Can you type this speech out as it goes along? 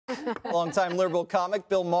Longtime liberal comic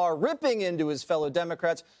Bill Maher ripping into his fellow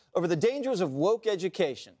Democrats over the dangers of woke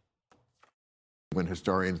education. When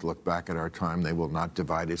historians look back at our time, they will not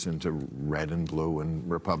divide us into red and blue and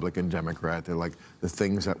Republican, Democrat. They're like, the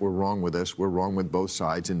things that were wrong with us were wrong with both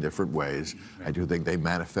sides in different ways. Right. I do think they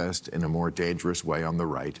manifest in a more dangerous way on the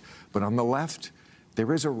right. But on the left,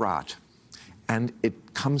 there is a rot. And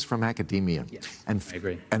it comes from academia. Yes, and I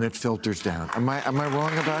agree. And it filters down. Am I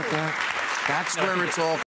wrong about that? That's where it's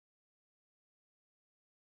all